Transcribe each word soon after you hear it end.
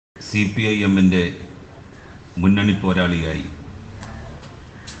CPIM-ന്റെ മുന്നണി പോരാളിയായി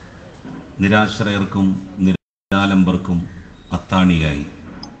നിരാശ്രയർക്കും നിരാലംബർക്കും അത്താണിയായി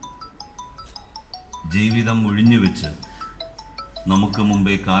ജീവിതം ഒഴിഞ്ഞുവെച്ച് നമുക്ക്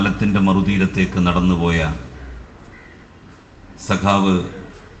മുമ്പേ കാലത്തിൻ്റെ മറുതീരത്തേക്ക് നടന്നുപോയ സഖാവ്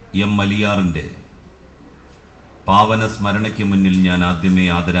എം അലിയാറിൻ്റെ പാവന സ്മരണയ്ക്ക് മുന്നിൽ ഞാൻ ആദ്യമേ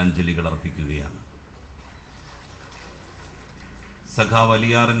ആദരാഞ്ജലികൾ അർപ്പിക്കുകയാണ്. സഖാവ്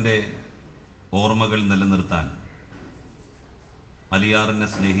അലിയാറിൻ്റെ ഓർമ്മകൾ നിലനിർത്താൻ അലിയാറിനെ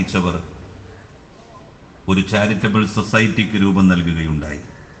സ്നേഹിച്ചവർ ഒരു ചാരിറ്റബിൾ സൊസൈറ്റിക്ക് രൂപം നൽകുകയുണ്ടായി.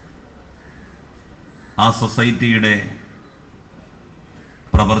 ആ സൊസൈറ്റിയുടെ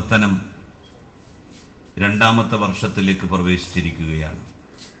പ്രവർത്തനം രണ്ടാമത്തെ വർഷത്തിലേക്ക് പ്രവേശിച്ചിരിക്കുകയാണ്.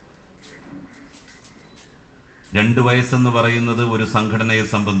 2 വയസ്സെന്ന് പറയുന്നത് ഒരു സംഘടനയെ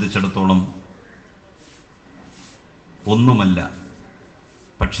സംബന്ധിച്ചിടത്തോളം ഒന്നുമല്ല.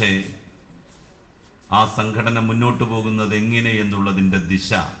 പക്ഷേ ആ സംഘടന മുന്നോട്ട് പോകുന്നത് എങ്ങനെ എന്നുള്ളതിൻ്റെ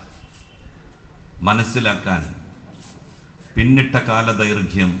ദിശ മനസ്സിലാക്കാൻ പിന്നിട്ട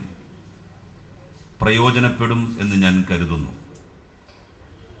കാലദൈർഘ്യം പ്രയോജനപ്പെടും എന്ന് ഞാൻ കരുതുന്നു.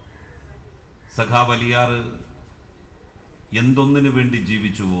 സഖാവ് അലിയാർ എന്തൊന്നിനു വേണ്ടി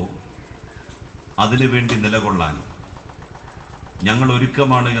ജീവിച്ചുവോ അതിനു വേണ്ടി നിലകൊള്ളാൻ ഞങ്ങൾ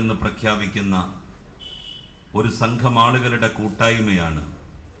ഒരുക്കമാണ് എന്ന് പ്രഖ്യാപിക്കുന്ന ഒരു സംഘം ആളുകളുടെ കൂട്ടായ്മയാണ്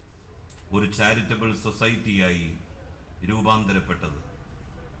ഒരു ചാരിറ്റബിൾ സൊസൈറ്റിയായി രൂപാന്തരപ്പെട്ടത്.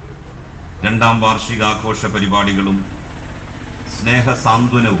 2ാം വാർഷികാഘോഷ പരിപാടികളും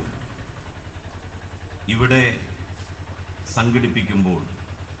സ്നേഹസാന്ത്വനവും ഇവിടെ സംഘടിപ്പിക്കുമ്പോൾ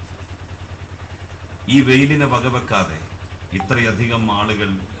ഈ വെയിലിനെ വകവെക്കാതെ ഇത്രയധികം ആളുകൾ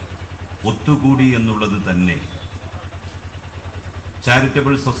ഒത്തുകൂടി എന്നുള്ളത് തന്നെ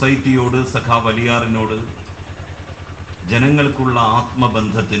ചാരിറ്റബിൾ സൊസൈറ്റിയോട്, സഖാവ് അലിയാറിനോട് ജനങ്ങൾക്കുള്ള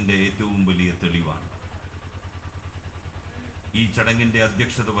ആത്മബന്ധത്തിൻ്റെ ഏറ്റവും വലിയ തെളിവാണ്. ഈ ചടങ്ങിൻ്റെ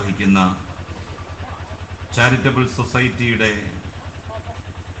അധ്യക്ഷത വഹിക്കുന്ന ചാരിറ്റബിൾ സൊസൈറ്റിയുടെ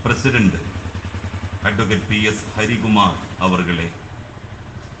പ്രസിഡന്റ് അഡ്വക്കേറ്റ് PS ഹരികുമാർ അവർകളെ,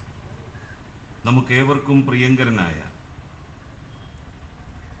 നമുക്കേവർക്കും പ്രിയങ്കരനായ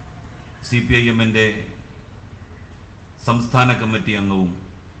CPIM-ന്റെ സംസ്ഥാന കമ്മിറ്റി അംഗവും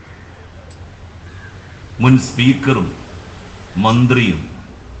മുൻ സ്പീക്കറും മന്ത്രിയും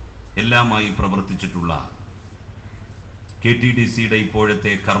എല്ലാമായി പ്രവർത്തിച്ചിട്ടുള്ള KTDCയുടെ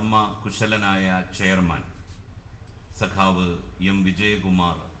ഇപ്പോഴത്തെ കർമ്മ കുശലനായ ചെയർമാൻ സഖാവ് M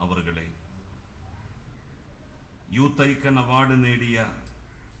Vijayakumar അവർകളെ, youth icon award നേടിയ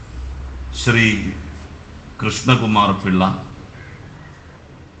ശ്രീ കൃഷ്ണകുമാർ പിള്ള,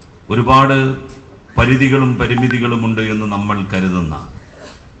 ഒരുപാട് പരിധികളും പരിമിതികളുമുണ്ട് എന്ന് നമ്മൾ കരുതുന്ന,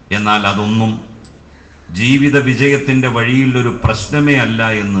 എന്നാൽ അതൊന്നും ജീവിത വിജയത്തിൻ്റെ വഴിയിൽ ഒരു പ്രശ്നമേ അല്ല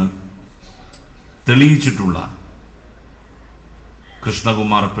എന്ന് തെളിയിച്ചിട്ടുള്ള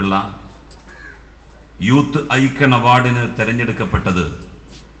കൃഷ്ണകുമാർ പിള്ള യൂത്ത് ഐക്കൺ അവാർഡിന് തിരഞ്ഞെടുക്കപ്പെട്ടത്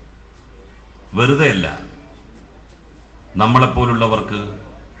വെറുതെയല്ല. നമ്മളെപ്പോലുള്ളവർക്ക്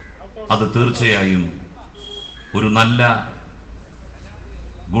അത് തീർച്ചയായും ഒരു നല്ല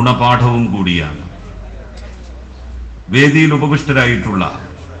ഗുണപാഠവും കൂടിയാണ്. വേദിയിൽ ഉപവിഷ്ടരായിട്ടുള്ള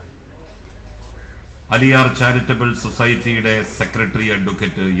അലിയാർ ചാരിറ്റബിൾ സൊസൈറ്റിയുടെ secretary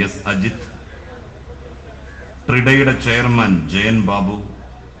advocate S Ajith, ട്രിഡയുടെ chairman Jayan Babu,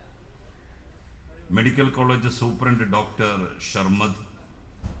 medical college superintendent doctor Sharmad,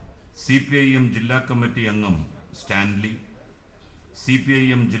 CPIM ജില്ലാ കമ്മിറ്റി അംഗം സ്റ്റാൻലി,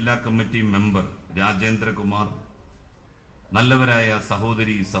 CPIM ജില്ലാ കമ്മിറ്റി മെമ്പർ രാജേന്ദ്രകുമാർ, നല്ലവരായ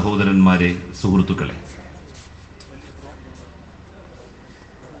സഹോദരി സഹോദരന്മാരെ, സുഹൃത്തുക്കളെ,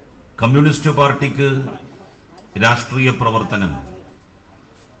 കമ്മ്യൂണിസ്റ്റ് പാർട്ടിക്ക് രാഷ്ട്രീയ പ്രവർത്തനം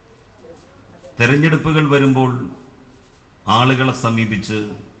തെരഞ്ഞെടുപ്പുകൾ വരുമ്പോൾ ആളുകളെ സമീപിച്ച്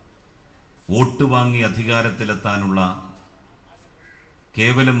വോട്ട് വാങ്ങി അധികാരത്തിലെത്താനുള്ള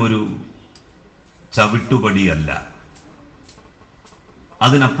കേവലം ഒരു ചവിട്ടുപടിയല്ല.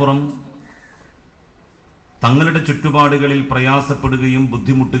 അതിനപ്പുറം തങ്ങളുടെ ചുറ്റുപാടുകളിൽ പ്രയാസപ്പെടുകയും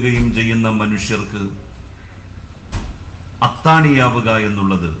ബുദ്ധിമുട്ടുകയും ചെയ്യുന്ന മനുഷ്യർക്ക് അത്താണിയാവുക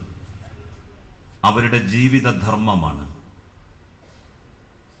എന്നുള്ളത് അവരുടെ ജീവിതധർമ്മമാണ്.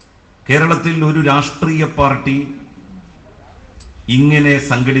 കേരളത്തിൽ ഒരു രാഷ്ട്രീയ പാർട്ടി ഇങ്ങനെ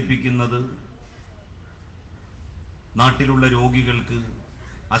സംഘടിപ്പിക്കുന്നത് നാട്ടിലുള്ള രോഗികൾക്ക്,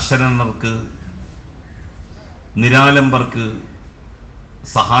 അശരണർക്ക്, നിരാലംബർക്ക്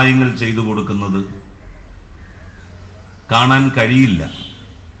സഹായങ്ങൾ ചെയ്തു കൊടുക്കുന്നത് കാണാൻ കഴിയില്ല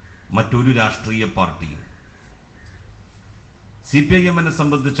മറ്റൊരു രാഷ്ട്രീയ പാർട്ടിയും. CPIM-നെ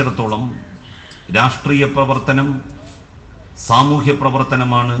സംബന്ധിച്ചിടത്തോളം രാഷ്ട്രീയ പ്രവർത്തനം സാമൂഹ്യ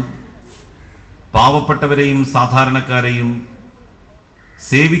പ്രവർത്തനമാണ്, പാവപ്പെട്ടവരെയും സാധാരണക്കാരെയും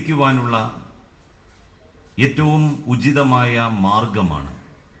സേവിക്കുവാനുള്ള ഏറ്റവും ഉചിതമായ മാർഗമാണ്.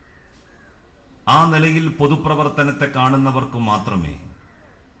 ആ നിലയിൽ പൊതുപ്രവർത്തനത്തെ കാണുന്നവർക്ക് മാത്രമേ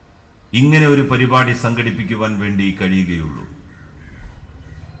ഇങ്ങനെ ഒരു പരിപാടി സംഘടിപ്പിക്കുവാൻ വേണ്ടി കഴിയുകയുള്ളൂ.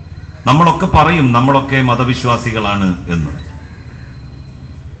 നമ്മളൊക്കെ പറയും നമ്മളൊക്കെ മതവിശ്വാസികളാണ് എന്ന്.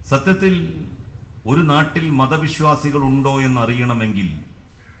 സത്യത്തിൽ ഒരു നാട്ടിൽ മതവിശ്വാസികൾ ഉണ്ടോ എന്നറിയണമെങ്കിൽ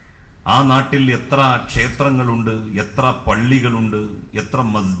ആ നാട്ടിൽ എത്ര ക്ഷേത്രങ്ങളുണ്ട്, എത്ര പള്ളികളുണ്ട്, എത്ര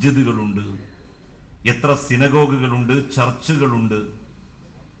മസ്ജിദുകളുണ്ട്, എത്ര സിനഗോഗുകളുണ്ട്, ചർച്ചുകളുണ്ട്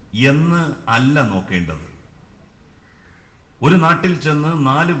എന്ന് അല്ല നോക്കേണ്ടത്. ഒരു നാട്ടിൽ ചെന്ന്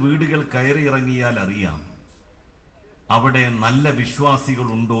 4 വീടുകൾ കയറിയിറങ്ങിയാൽ അറിയാം അവിടെ നല്ല വിശ്വാസികൾ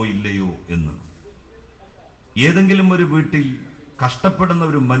ഉണ്ടോ ഇല്ലയോ എന്ന്. ഏതെങ്കിലും ഒരു വീട്ടിൽ കഷ്ടപ്പെടുന്ന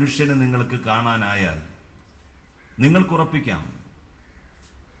ഒരു മനുഷ്യനെ നിങ്ങൾക്ക് കാണാനായാൽ നിങ്ങൾക്കുറപ്പിക്കാം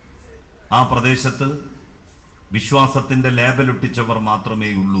ആ പ്രദേശത്ത് വിശ്വാസത്തിന്റെ ലേബലൊട്ടിച്ചവർ മാത്രമേ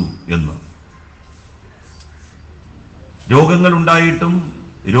ഉള്ളൂ എന്ന്. രോഗങ്ങളുണ്ടായിട്ടും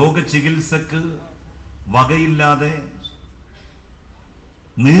രോഗചികിത്സക്ക് വകയില്ലാതെ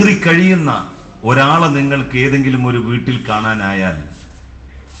നീറിക്കഴിയുന്ന ഒരാളെ നിങ്ങൾക്ക് ഏതെങ്കിലും ഒരു വീട്ടിൽ കാണാനായാൽ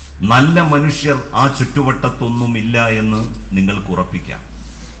നല്ല മനുഷ്യർ ആ ചുറ്റുവട്ടത്തൊന്നുമില്ല എന്ന് നിങ്ങൾക്ക് ഉറപ്പിക്കാം.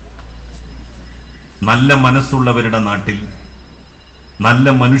 നല്ല മനസ്സുള്ളവരുടെ നാട്ടിൽ,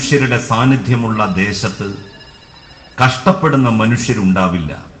 നല്ല മനുഷ്യരുടെ സാന്നിധ്യമുള്ള ദേശത്ത് കഷ്ടപ്പെടുന്ന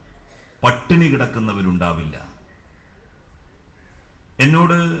മനുഷ്യരുണ്ടാവില്ല, പട്ടിണി കിടക്കുന്നവരുണ്ടാവില്ല.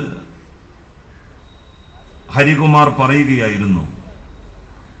 എന്നോട് ഹരികുമാർ പറയുകയായിരുന്നു,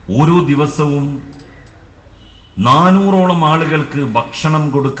 ഓരോ ദിവസവും 400ഓളം ആളുകൾക്ക് ഭക്ഷണം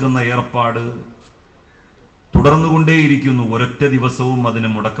കൊടുക്കുന്ന ഏർപ്പാട് തുടർന്നുകൊണ്ടേയിരിക്കുന്നു. ഒരൊറ്റ ദിവസവും അതിന്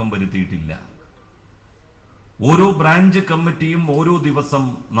മുടക്കം വരുത്തിയിട്ടില്ല. ഓരോ ബ്രാഞ്ച് കമ്മിറ്റിയും ഓരോ ദിവസം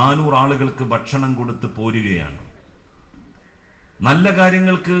 400 ആളുകൾക്ക് ഭക്ഷണം കൊടുത്ത് പോരുകയാണ്. നല്ല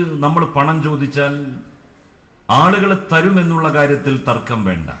കാര്യങ്ങൾക്ക് നമ്മൾ പണം ചോദിച്ചാൽ ആളുകൾ തരുമെന്നുള്ള കാര്യത്തിൽ തർക്കം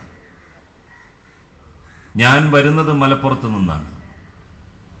വേണ്ട. ഞാൻ വരുന്നത് മലപ്പുറത്ത് നിന്നാണ്.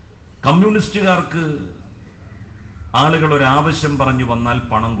 കമ്മ്യൂണിസ്റ്റുകാർക്ക് ആളുകൾ ഒരാവശ്യം പറഞ്ഞു വന്നാൽ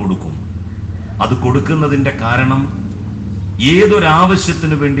പണം കൊടുക്കും. അത് കൊടുക്കുന്നതിന്റെ കാരണം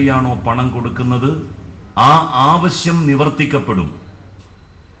ഏതൊരാവശ്യത്തിന് വേണ്ടിയാണോ പണം കൊടുക്കുന്നത് ആ ആവശ്യം നിവർത്തിക്കപ്പെടും.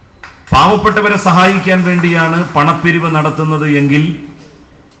 പാവപ്പെട്ടവരെ സഹായിക്കാൻ വേണ്ടിയാണ് പണപ്പിരിവ് നടത്തുന്നത് എങ്കിൽ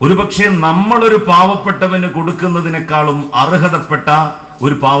ഒരുപക്ഷെ നമ്മളൊരു പാവപ്പെട്ടവന് കൊടുക്കുന്നതിനേക്കാളും അർഹതപ്പെട്ട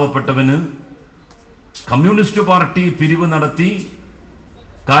ഒരു പാവപ്പെട്ടവന് കമ്മ്യൂണിസ്റ്റ് പാർട്ടി പിരിവ് നടത്തി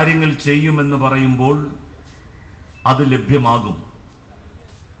കാര്യങ്ങൾ ചെയ്യുമെന്ന് പറയുമ്പോൾ അത് ലഭ്യമാകും.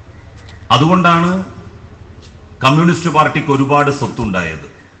 അതുകൊണ്ടാണ് കമ്മ്യൂണിസ്റ്റ് പാർട്ടിക്ക് ഒരുപാട് സ്വത്തുണ്ടായത്.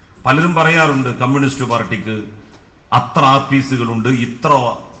 പലരും പറയാറുണ്ട് കമ്മ്യൂണിസ്റ്റ് പാർട്ടിക്ക് അത്ര ആഫീസുകളുണ്ട്, ഇത്ര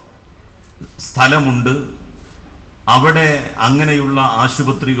സ്ഥലമുണ്ട്, അവിടെ അങ്ങനെയുള്ള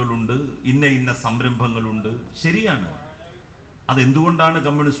ആശുപത്രികളുണ്ട്, ഇന്ന സംരംഭങ്ങളുണ്ട്. ശരിയാണ്. അതെന്തുകൊണ്ടാണ്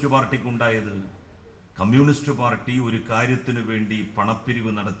കമ്മ്യൂണിസ്റ്റ് പാർട്ടിക്ക് ഉണ്ടായത്? കമ്മ്യൂണിസ്റ്റ് പാർട്ടി ഒരു കാര്യത്തിനു വേണ്ടി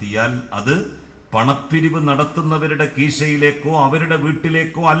പണപ്പിരിവ് നടത്തിയാൽ അത് പണപ്പിരിവ് നടത്തുന്നവരുടെ കീശയിലേക്കോ അവരുടെ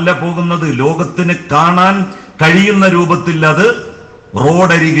വീട്ടിലേക്കോ അല്ല പോകുന്നത്. ലോകത്തിന് കാണാൻ കഴിയുന്ന രൂപത്തിൽ അത്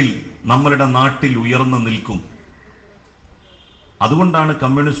റോഡരികിൽ നമ്മളുടെ നാട്ടിൽ ഉയർന്നു നിൽക്കും. അതുകൊണ്ടാണ്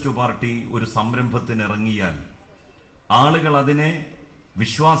കമ്മ്യൂണിസ്റ്റ് പാർട്ടി ഒരു സംരംഭത്തിന് ഇറങ്ങിയാൽ ആളുകൾ അതിനെ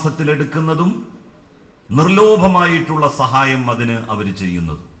വിശ്വാസത്തിലെടുക്കുന്നതും നിർലോഭമായിട്ടുള്ള സഹായം അതിന് അവർ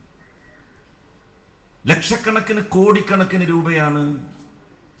ചെയ്യുന്നതും. ലക്ഷക്കണക്കിന് കോടിക്കണക്കിന് രൂപയാണ്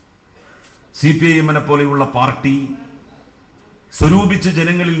CPIM-നെ പോലെയുള്ള പാർട്ടി സ്വരൂപിച്ച്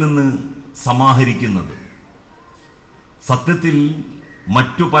ജനങ്ങളിൽ നിന്ന് സമാഹരിക്കുന്നത്. സത്യത്തിൽ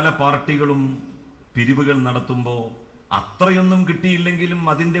മറ്റു പല പാർട്ടികളും പിരിവുകൾ നടത്തുമ്പോൾ അത്രയൊന്നും കിട്ടിയില്ലെങ്കിലും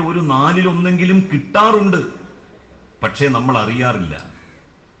അതിന്റെ ഒരു 4-1 കിട്ടാറുണ്ട്. പക്ഷേ നമ്മൾ അറിയാറില്ല.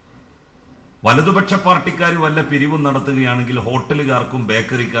 വലതുപക്ഷ പാർട്ടിക്കാർ വല്ല പിരിവും നടത്തുകയാണെങ്കിൽ ഹോട്ടലുകാർക്കും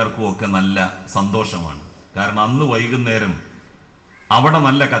ബേക്കറിക്കാർക്കും ഒക്കെ നല്ല സന്തോഷമാണ്. കാരണം അന്ന് വൈകുന്നേരം അവിടെ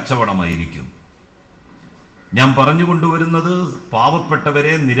നല്ല കച്ചവടമായിരിക്കും. ഞാൻ പറഞ്ഞുകൊണ്ടുവരുന്നത്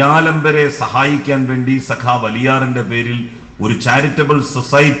പാവപ്പെട്ടവരെ, നിരാലംബരെ സഹായിക്കാൻ വേണ്ടി സഖാവ് വലിയാറിന്റെ പേരിൽ ഒരു ചാരിറ്റബിൾ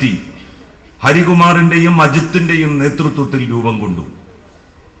സൊസൈറ്റി ഹരികുമാറിന്റെയും അജിത്തിന്റെയും നേതൃത്വത്തിൽ രൂപം കൊണ്ടു.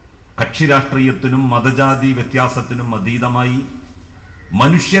 കക്ഷി രാഷ്ട്രീയത്തിനും മതജാതി വ്യത്യാസത്തിനും അതീതമായി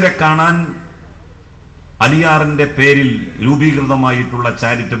മനുഷ്യരെ കാണാൻ അലിയാറിന്റെ പേരിൽ രൂപീകൃതമായിട്ടുള്ള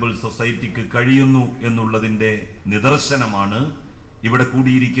ചാരിറ്റബിൾ സൊസൈറ്റിക്ക് കഴിയുന്നു എന്നുള്ളതിന്റെ നിദർശനമാണ് ഇവിടെ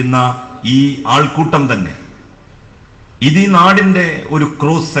കൂടിയിരിക്കുന്ന ഈ ആൾക്കൂട്ടം തന്നെ. ഇത് ഈ നാടിന്റെ ഒരു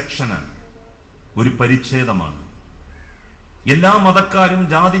ക്രോസ് സെക്ഷനാണ്, ഒരു പരിച്ഛേദമാണ്. എല്ലാ മതക്കാരും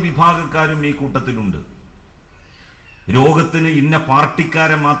ജാതി വിഭാഗക്കാരും ഈ കൂട്ടത്തിലുണ്ട്. രോഗത്തിന് ഇന്ന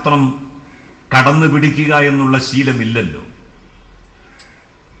പാർട്ടിക്കാരെ മാത്രം കടന്നു പിടിക്കുക എന്നുള്ള ശീലമില്ലല്ലോ.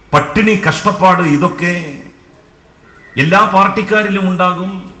 പട്ടിണി, കഷ്ടപ്പാട്, ഇതൊക്കെ എല്ലാ പാർട്ടിക്കാരിലും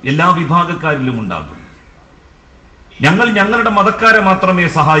ഉണ്ടാകും, എല്ലാ വിഭാഗക്കാരിലും ഉണ്ടാകും. ഞങ്ങൾ ഞങ്ങളുടെ മതക്കാരെ മാത്രമേ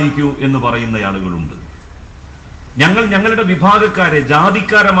സഹായിക്കൂ എന്ന് പറയുന്ന ആളുകളുണ്ട്. ഞങ്ങൾ ഞങ്ങളുടെ വിഭാഗക്കാരെ,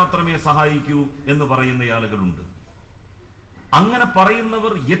 ജാതിക്കാരെ മാത്രമേ സഹായിക്കൂ എന്ന് പറയുന്ന ആളുകളുണ്ട്. അങ്ങനെ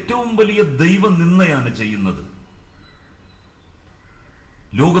പറയുന്നവർ ഏറ്റവും വലിയ ദൈവനിന്ദയാണ് ചെയ്യുന്നത്.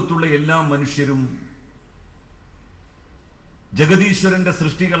 ലോകത്തുള്ള എല്ലാ മനുഷ്യരും ജഗദീശ്വരന്റെ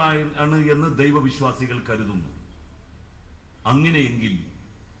സൃഷ്ടികളാണ് എന്ന് ദൈവവിശ്വാസികൾ കരുതുന്നു. അങ്ങനെയെങ്കിൽ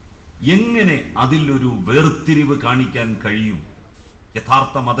എങ്ങനെ അതിലൊരു വേർതിരിവ് കാണിക്കാൻ കഴിയും?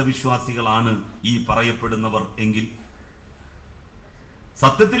 യഥാർത്ഥ മതവിശ്വാസികളാണ് ഈ പറയപ്പെടുന്നവർ എങ്കിൽ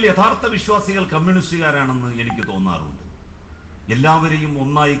സത്യത്തിൽ യഥാർത്ഥ വിശ്വാസികൾ കമ്മ്യൂണിസ്റ്റുകാരാണെന്ന് എനിക്ക് തോന്നാറുണ്ട്. എല്ലാവരെയും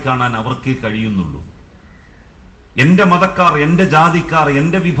ഒന്നായി കാണാൻ അവർക്കേ കഴിയുന്നുള്ളൂ. എന്റെ മതക്കാർ, എന്റെ ജാതിക്കാർ,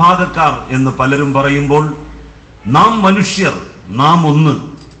 എന്റെ വിഭാഗക്കാർ എന്ന് പലരും പറയുമ്പോൾ നാം മനുഷ്യർ, നാം ഒന്ന്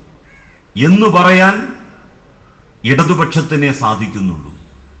എന്ന് പറയാൻ ഇടതുപക്ഷത്തിനെ സാധിക്കുന്നുള്ളൂ,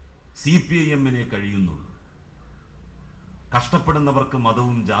 CPIM-നെ കഴിയുന്നുള്ളൂ. കഷ്ടപ്പെടുന്നവർക്ക്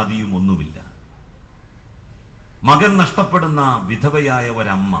മതവും ജാതിയും ഒന്നുമില്ല. മകൻ നഷ്ടപ്പെടുന്ന വിധവയായ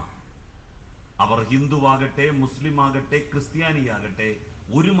ഒരമ്മ, അവർ ഹിന്ദുവാകട്ടെ, മുസ്ലിം ആകട്ടെ, ക്രിസ്ത്യാനിയാകട്ടെ,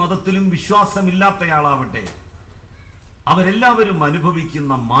 ഒരു മതത്തിലും വിശ്വാസമില്ലാത്തയാളാവട്ടെ, അവരെല്ലാവരും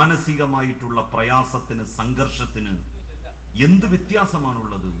അനുഭവിക്കുന്ന മാനസികമായിട്ടുള്ള പ്രയാസത്തിന്, സംഘർഷത്തിന് എന്ത്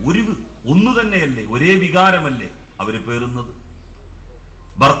വ്യത്യാസമാണുള്ളത്? ഒന്നു തന്നെയല്ലേ, ഒരേ വികാരമല്ലേ അവര് പേറുന്നത്?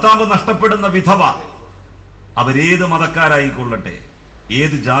 ഭർത്താവ് നഷ്ടപ്പെടുന്ന വിധവ, അവരേത് മതക്കാരായിക്കൊള്ളട്ടെ,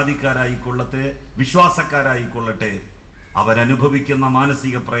 ഏത് ജാതിക്കാരായിക്കൊള്ളട്ടെ, വിശ്വാസക്കാരായിക്കൊള്ളട്ടെ, അവരനുഭവിക്കുന്ന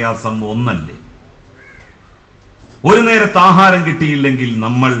മാനസിക പ്രയാസം ഒന്നല്ലേ? ഒരു നേരത്തെ ആഹാരം കിട്ടിയില്ലെങ്കിൽ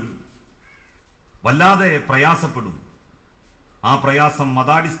നമ്മൾ വല്ലാതെ പ്രയാസപ്പെടും. ആ പ്രയാസം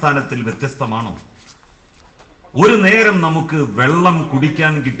മതാടിസ്ഥാനത്തിൽ വ്യത്യസ്തമാണോ? ഒരു നേരം നമുക്ക് വെള്ളം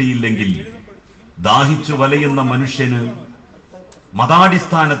കുടിക്കാൻ കിട്ടിയില്ലെങ്കിൽ ദാഹിച്ചു വലയുന്ന മനുഷ്യന്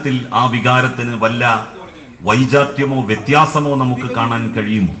മതാടിസ്ഥാനത്തിൽ ആ വികാരത്തിന് വല്ല വൈജാത്യമോ വ്യത്യാസമോ നമുക്ക് കാണാൻ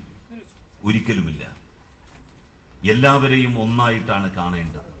കഴിയുമോ? ഒരിക്കലുമില്ല. എല്ലാവരെയും ഒന്നായിട്ടാണ്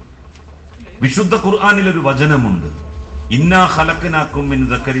കാണേണ്ടത്. വിശുദ്ധ ഖുർആനിൽ ഒരു വചനമുണ്ട്, ഇന്നാ ഖലഖനാകും മിൻ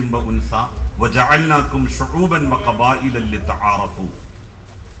ദക്കരിൻ വ ഉൻസ വജഅൽനാകും ശുഊബൻ വഖബായില ലിതആറഫു.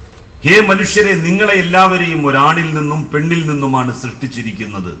 ഹേ മനുഷ്യരെ, നിങ്ങളെ എല്ലാവരെയും ഒരാണിൽ നിന്നും പെണ്ണിൽ നിന്നുമാണ്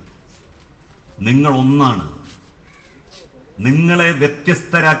സൃഷ്ടിച്ചിരിക്കുന്നത്. നിങ്ങൾ ഒന്നാണ്. നിങ്ങളെ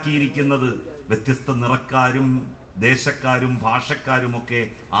വ്യത്യസ്തരാക്കിയിരിക്കുന്നത്, വ്യത്യസ്ത നിറക്കാരും ദേശക്കാരും ഭാഷക്കാരും ഒക്കെ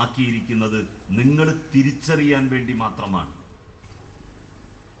ആക്കിയിരിക്കുന്നത് നിങ്ങൾ തിരിച്ചറിയാൻ വേണ്ടി മാത്രമാണ്.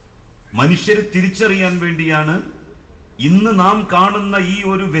 മനുഷ്യരെ തിരിച്ചറിയാൻ വേണ്ടിയാണ് ഇന്ന് നാം കാണുന്ന ഈ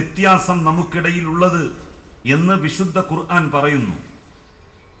ഒരു വ്യത്യാസം നമുക്കിടയിലുള്ളത് എന്ന് വിശുദ്ധ ഖുർആൻ പറയുന്നു.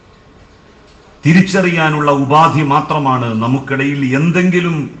 തിരിച്ചറിയാനുള്ള ഉപാധി മാത്രമാണ് നമുക്കിടയിൽ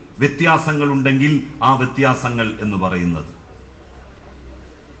എന്തെങ്കിലും വ്യത്യാസങ്ങൾ ഉണ്ടെങ്കിൽ ആ വ്യത്യാസങ്ങൾ എന്ന് പറയുന്നത്.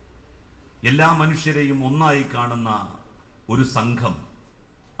 എല്ലാ മനുഷ്യരെയും ഒന്നായി കാണുന്ന ഒരു സംഘം,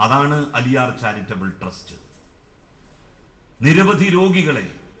 അതാണ് അലിയാർ ചാരിറ്റബിൾ ട്രസ്റ്റ്. നിരവധി രോഗികളെ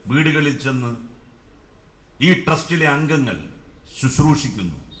വീടുകളിൽ ചെന്ന് ഈ ട്രസ്റ്റിലെ അംഗങ്ങൾ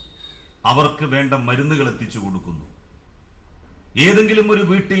ശുശ്രൂഷിക്കുന്നു. അവർക്ക് വേണ്ട മരുന്നുകൾ എത്തിച്ചു കൊടുക്കുന്നു. ഏതെങ്കിലും ഒരു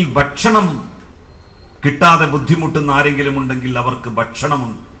വീട്ടിൽ ഭക്ഷണം കിട്ടാതെ ബുദ്ധിമുട്ടുന്ന ആരെങ്കിലും ഉണ്ടെങ്കിൽ അവർക്ക് ഭക്ഷണം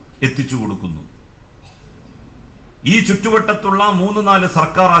എത്തിച്ചു കൊടുക്കുന്നു. ഈ ചുറ്റുവട്ടത്തുള്ള 3-4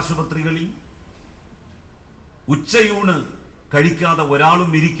 സർക്കാർ ആശുപത്രികളിൽ ഉച്ചയൂണ് കഴിക്കാതെ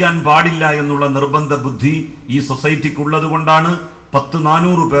ഒരാളും ഇരിക്കാൻ പാടില്ല എന്നുള്ള നിർബന്ധ ബുദ്ധി ഈ സൊസൈറ്റിക്കുള്ളത് കൊണ്ടാണ്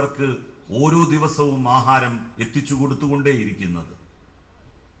 100-400 പേർക്ക് ഓരോ ദിവസവും ആഹാരം എത്തിച്ചു കൊടുത്തുകൊണ്ടേയിരിക്കുന്നത്.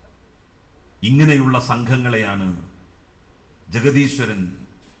 ഇങ്ങനെയുള്ള സംഘങ്ങളെയാണ് ജഗദീശ്വരൻ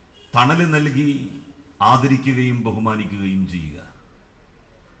തണല് നൽകി ആദരിക്കുകയും ബഹുമാനിക്കുകയും ചെയ്യുക.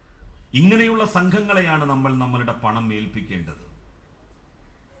 ഇങ്ങനെയുള്ള സംഘങ്ങളെയാണ് നമ്മൾ നമ്മളുടെ പണം ഏൽപ്പിക്കേണ്ടത്.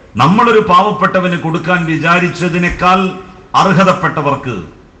 നമ്മളൊരു പാവപ്പെട്ടവന് കൊടുക്കാൻ വിചാരിച്ചതിനേക്കാൾ അർഹതപ്പെട്ടവർക്ക്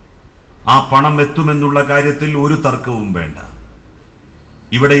ആ പണം എത്തുമെന്നുള്ള കാര്യത്തിൽ ഒരു തർക്കവും വേണ്ട.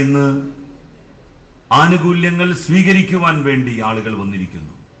 ഇവിടെ ഇന്ന് ആനുകൂല്യങ്ങൾ സ്വീകരിക്കുവാൻ വേണ്ടി ആളുകൾ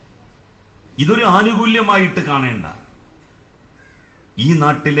വന്നിരിക്കുന്നു. ഇതൊരു ആനുകൂല്യമായിട്ട് കാണേണ്ട. ഈ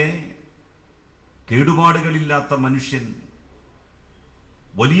നാട്ടിലെ കേടുപാടുകളില്ലാത്ത മനുഷ്യൻ,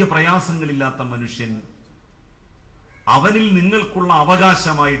 വലിയ പ്രയാസങ്ങളില്ലാത്ത മനുഷ്യൻ, അവനിൽ നിങ്ങൾക്കുള്ള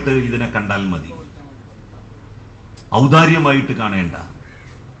അവകാശമായിട്ട് ഇതിനെ കണ്ടാൽ മതി. ഔദാര്യമായിട്ട് കാണേണ്ട,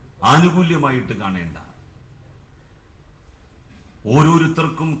 ആനുകൂല്യമായിട്ട് കാണേണ്ട.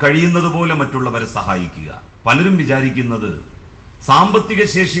 ഓരോരുത്തർക്കും കഴിയുന്നത് പോലെ മറ്റുള്ളവരെ സഹായിക്കുക. പലരും വിചാരിക്കുന്നത് സാമ്പത്തിക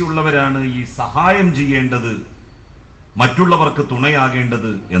ശേഷിയുള്ളവരാണ് ഈ സഹായം ചെയ്യേണ്ടത് മറ്റുള്ളവർക്ക്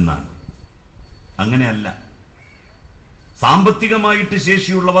തുണയാകേണ്ടത് എന്നാണ്. അങ്ങനെയല്ല. സാമ്പത്തികമായിട്ട്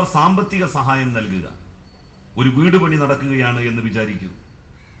ശേഷിയുള്ളവർ സാമ്പത്തിക സഹായം നൽകുക. ഒരു വീട് പണി നടക്കുകയാണ് എന്ന് വിചാരിക്കൂ.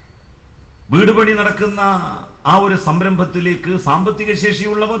 വീട് പണി നടക്കുന്ന ആ ഒരു സംരംഭത്തിലേക്ക് സാമ്പത്തിക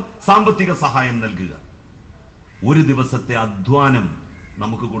ശേഷിയുള്ളവർ സാമ്പത്തിക സഹായം നൽകുക. ഒരു ദിവസത്തെ അധ്വാനം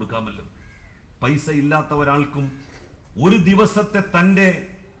നമുക്ക് കൊടുക്കാമല്ലോ. പൈസ ഇല്ലാത്ത ഒരാൾക്കും ഒരു ദിവസത്തെ തൻ്റെ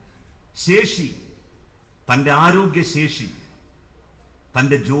ശേഷി, തൻ്റെ ആരോഗ്യശേഷി,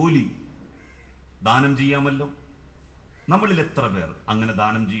 തൻ്റെ ജോലി ദാനം ചെയ്യാമല്ലോ. നമ്മളിൽ എത്ര പേർ അങ്ങനെ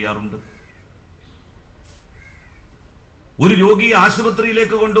ദാനം ചെയ്യാറുണ്ട്? ഒരു രോഗിയെ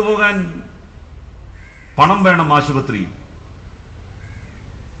ആശുപത്രിയിലേക്ക് കൊണ്ടുപോകാൻ പണം വേണം. ആശുപത്രിയിൽ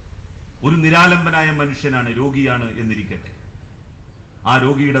ഒരു നിരാലംബനായ മനുഷ്യനാണ്, രോഗിയാണ് എന്നിരിക്കട്ടെ. ആ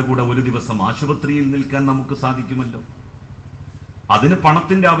രോഗിയുടെ കൂടെ ഒരു ദിവസം ആശുപത്രിയിൽ നിൽക്കാൻ നമുക്ക് സാധിക്കുമല്ലോ. അതിന്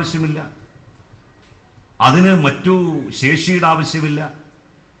പണത്തിന്റെ ആവശ്യമില്ല, അതിന് മറ്റു ശേഷിയുടെ ആവശ്യമില്ല.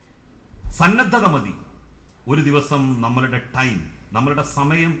 സന്നദ്ധത മതി. ഒരു ദിവസം നമ്മളുടെ ടൈം, നമ്മളുടെ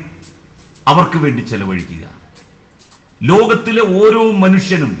സമയം അവർക്ക് വേണ്ടി ചെലവഴിക്കുക. ലോകത്തിലെ ഓരോ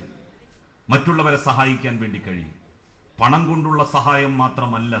മനുഷ്യനും മറ്റുള്ളവരെ സഹായിക്കാൻ വേണ്ടി കഴിയും. പണം കൊണ്ടുള്ള സഹായം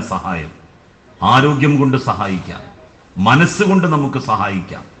മാത്രമല്ല സഹായം. ആരോഗ്യം കൊണ്ട് സഹായിക്കാം, മനസ്സുകൊണ്ട് നമുക്ക്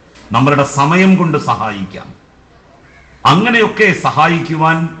സഹായിക്കാം, നമ്മളുടെ സമയം കൊണ്ട് സഹായിക്കാം. അങ്ങനെയൊക്കെ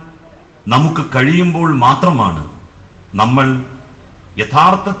സഹായിക്കുവാൻ നമുക്ക് കഴിയുമ്പോൾ മാത്രമാണ് നമ്മൾ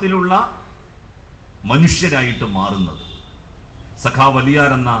യഥാർത്ഥത്തിലുള്ള മനുഷ്യരായിട്ട് മാറുന്നത്. സഖാവ്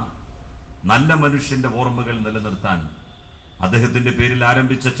വലിയാർ എന്ന നല്ല മനുഷ്യന്റെ ഓർമ്മകൾ നിലനിർത്താൻ അദ്ദേഹത്തിന്റെ പേരിൽ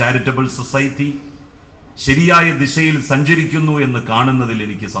ആരംഭിച്ച ചാരിറ്റബിൾ സൊസൈറ്റി ശരിയായ ദിശയിൽ സഞ്ചരിക്കുന്നു എന്ന് കാണുന്നതിൽ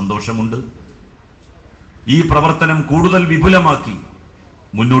എനിക്ക് സന്തോഷമുണ്ട്. ഈ പ്രവർത്തനം കൂടുതൽ വിപുലമാക്കി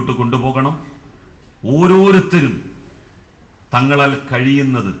മുന്നോട്ട് കൊണ്ടുപോകണം. ഓരോരുത്തരും തങ്ങളാൽ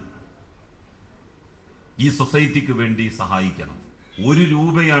കഴിയുന്നത് ഈ സൊസൈറ്റിക്ക് വേണ്ടി സഹായിക്കണം. 1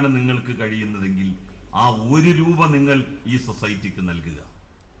 രൂപയാണ് നിങ്ങൾക്ക് കഴിയുന്നതെങ്കിൽ ആ 1 രൂപ നിങ്ങൾ ഈ സൊസൈറ്റിക്ക് നൽകുക.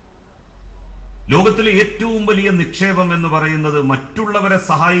 ലോകത്തിലെ ഏറ്റവും വലിയ നിക്ഷേപം എന്ന് പറയുന്നത് മറ്റുള്ളവരെ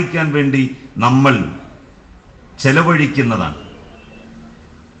സഹായിക്കാൻ വേണ്ടി നമ്മൾ ചെലവഴിക്കുന്നതാണ്.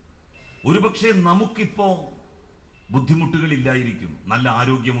 ഒരുപക്ഷെ നമുക്കിപ്പോ ബുദ്ധിമുട്ടുകളില്ലായിരിക്കും, നല്ല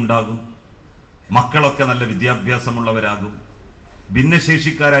ആരോഗ്യമുണ്ടാകും, മക്കളൊക്കെ നല്ല വിദ്യാഭ്യാസമുള്ളവരാകും,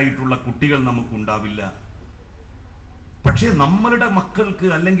 ഭിന്നശേഷിക്കാരായിട്ടുള്ള കുട്ടികൾ നമുക്കുണ്ടാവില്ല. പക്ഷെ നമ്മളുടെ മക്കൾക്ക്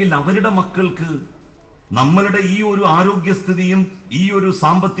അല്ലെങ്കിൽ അവരുടെ മക്കൾക്ക് നമ്മളുടെ ഈ ഒരു ആരോഗ്യസ്ഥിതിയും ഈ ഒരു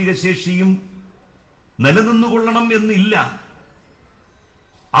സാമ്പത്തിക ശേഷിയും നിലനിന്നുകൊള്ളണം എന്നില്ല.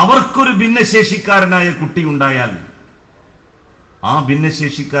 അവർക്കൊരു ഭിന്നശേഷിക്കാരനായ കുട്ടി ഉണ്ടായാൽ ആ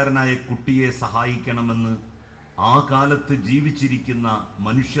ഭിന്നശേഷിക്കാരനായ കുട്ടിയെ സഹായിക്കണമെന്ന് ആ കാലത്ത് ജീവിച്ചിരിക്കുന്ന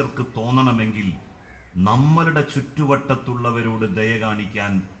മനുഷ്യർക്ക് തോന്നണമെങ്കിൽ നമ്മളുടെ ചുറ്റുവട്ടത്തുള്ളവരോട് ദയ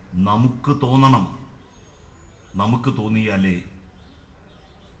കാണിക്കാൻ നമുക്ക് തോന്നണം. നമുക്ക് തോന്നിയാലേ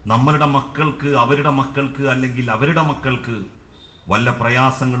നമ്മളുടെ മക്കൾക്ക്, അവരുടെ മക്കൾക്ക് അല്ലെങ്കിൽ അവരുടെ മക്കൾക്ക് വല്ല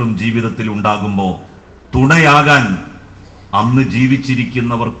പ്രയാസങ്ങളും ജീവിതത്തിൽ ഉണ്ടാകുമ്പോൾ തുണയാകാൻ അന്ന്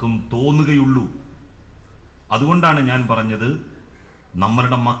ജീവിച്ചിരിക്കുന്നവർക്കും തോന്നുകയുള്ളൂ. അതുകൊണ്ടാണ് ഞാൻ പറഞ്ഞത്,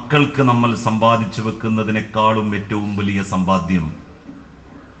 നമ്മളുടെ മക്കൾക്ക് നമ്മൾ സമ്പാദിച്ചു വെക്കുന്നതിനേക്കാളും ഏറ്റവും വലിയ സമ്പാദ്യം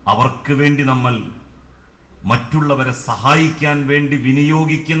അവർക്ക് വേണ്ടി നമ്മൾ മറ്റുള്ളവരെ സഹായിക്കാൻ വേണ്ടി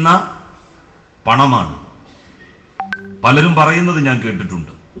വിനിയോഗിക്കുന്ന പണമാണ്. പലരും പറയുന്നത് ഞാൻ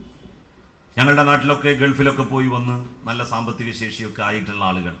കേട്ടിട്ടുണ്ട്. ഞങ്ങളുടെ നാട്ടിലൊക്കെ ഗൾഫിലൊക്കെ പോയി വന്ന് നല്ല സാമ്പത്തിക ശേഷിയൊക്കെ ആയിട്ടുള്ള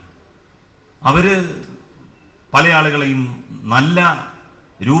ആളുകൾ, അവര് പല ആളുകളെയും നല്ല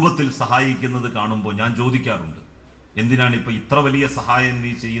രൂപത്തിൽ സഹായിക്കുന്നത് കാണുമ്പോൾ ഞാൻ ചോദിക്കാറുണ്ട്, എന്തിനാണ് ഇപ്പൊ ഇത്ര വലിയ സഹായം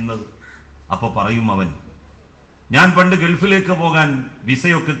നീ ചെയ്യുന്നത്? അപ്പൊ പറയും അവൻ, ഞാൻ പണ്ട് ഗൾഫിലേക്ക് പോകാൻ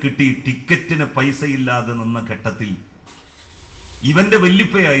വിസയൊക്കെ കിട്ടി ടിക്കറ്റിന് പൈസയില്ലാതെ നിന്ന ഘട്ടത്തിൽ ഇവന്റെ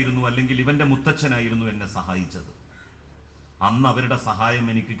വല്ലിപ്പയായിരുന്നു അല്ലെങ്കിൽ ഇവന്റെ മുത്തച്ഛനായിരുന്നു എന്നെ സഹായിച്ചത്. അന്ന് അവരുടെ സഹായം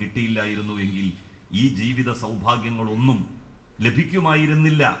എനിക്ക് കിട്ടിയില്ലായിരുന്നു എങ്കിൽ ഈ ജീവിത സൗഭാഗ്യങ്ങളൊന്നും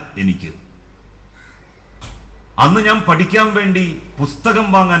ലഭിക്കുമായിരുന്നില്ല എനിക്ക്. അന്ന് ഞാൻ പഠിക്കാൻ വേണ്ടി പുസ്തകം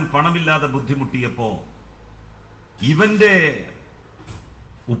വാങ്ങാൻ പണമില്ലാതെ ബുദ്ധിമുട്ടിയപ്പോ ഇവന്റെ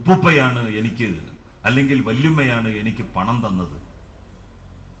ഉപ്പുപ്പയാണ് എനിക്ക് അല്ലെങ്കിൽ വല്യുമ്മയാണ് എനിക്ക് പണം തന്നത്.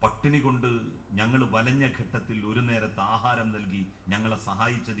 പട്ടിണി കൊണ്ട് ഞങ്ങൾ വലഞ്ഞ ഘട്ടത്തിൽ ഒരു നേരത്തെ ആഹാരം നൽകി ഞങ്ങളെ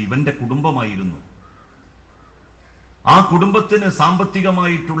സഹായിച്ചത് ഇവന്റെ കുടുംബമായിരുന്നു. ആ കുടുംബത്തിന്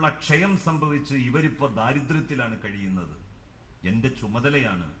സാമ്പത്തികമായിട്ടുള്ള ക്ഷയം സംഭവിച്ച് ഇവരിപ്പോ ദാരിദ്ര്യത്തിലാണ് കഴിയുന്നത്. എന്റെ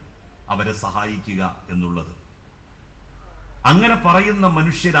ചുമതലയാണ് അവരെ സഹായിക്കുക എന്നുള്ളത്. അങ്ങനെ പറയുന്ന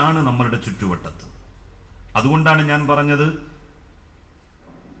മനുഷ്യരാണ് നമ്മളുടെ ചുറ്റുവട്ടത്ത്. അതുകൊണ്ടാണ് ഞാൻ പറഞ്ഞത്,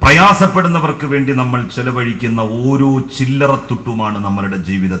 പ്രയാസപ്പെടുന്നവർക്ക് വേണ്ടി നമ്മൾ ചെലവഴിക്കുന്ന ഓരോ ചില്ലറത്തുട്ടുമാണ് നമ്മളുടെ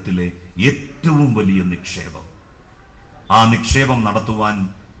ജീവിതത്തിലെ ഏറ്റവും വലിയ നിക്ഷേപം. ആ നിക്ഷേപം നടത്തുവാൻ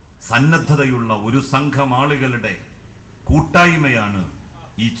സന്നദ്ധതയുള്ള ഒരു സംഘം ആളുകളുടെ കൂട്ടായ്മയാണ്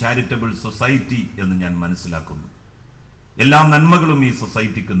ഈ ചാരിറ്റബിൾ സൊസൈറ്റി എന്ന് ഞാൻ മനസ്സിലാക്കുന്നു. എല്ലാ നന്മകളും ഈ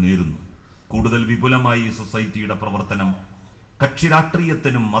സൊസൈറ്റിക്ക് നേരുന്നു. കൂടുതൽ വിപുലമായി ഈ സൊസൈറ്റിയുടെ പ്രവർത്തനം കക്ഷി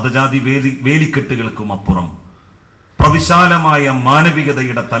രാഷ്ട്രീയത്തിനും മതജാതി വേലിക്കെട്ടുകൾക്കും അപ്പുറം പ്രവിശാലമായ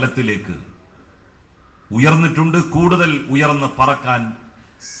മാനവികതയുടെ തലത്തിലേക്ക് ഉയർന്നിട്ടുണ്ട്. കൂടുതൽ ഉയർന്ന് പറക്കാൻ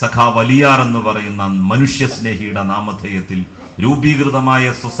സഖാ വലിയാർ എന്ന് പറയുന്ന മനുഷ്യസ്നേഹിയുടെ നാമധേയത്തിൽ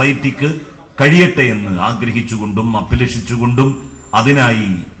രൂപീകൃതമായ സൊസൈറ്റിക്ക് കഴിയട്ടെ എന്ന് ആഗ്രഹിച്ചുകൊണ്ടും അഭിലഷിച്ചുകൊണ്ടും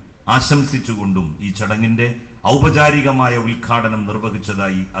അതിനായി ആശംസിച്ചുകൊണ്ടും ഈ ചടങ്ങിന്റെ ഔപചാരികമായ ഉദ്ഘാടനം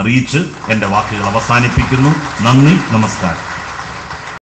നിർവഹിച്ചതായി അറിയിച്ച് എന്റെ വാക്കുകൾ അവസാനിപ്പിക്കുന്നു. നന്ദി, നമസ്കാരം.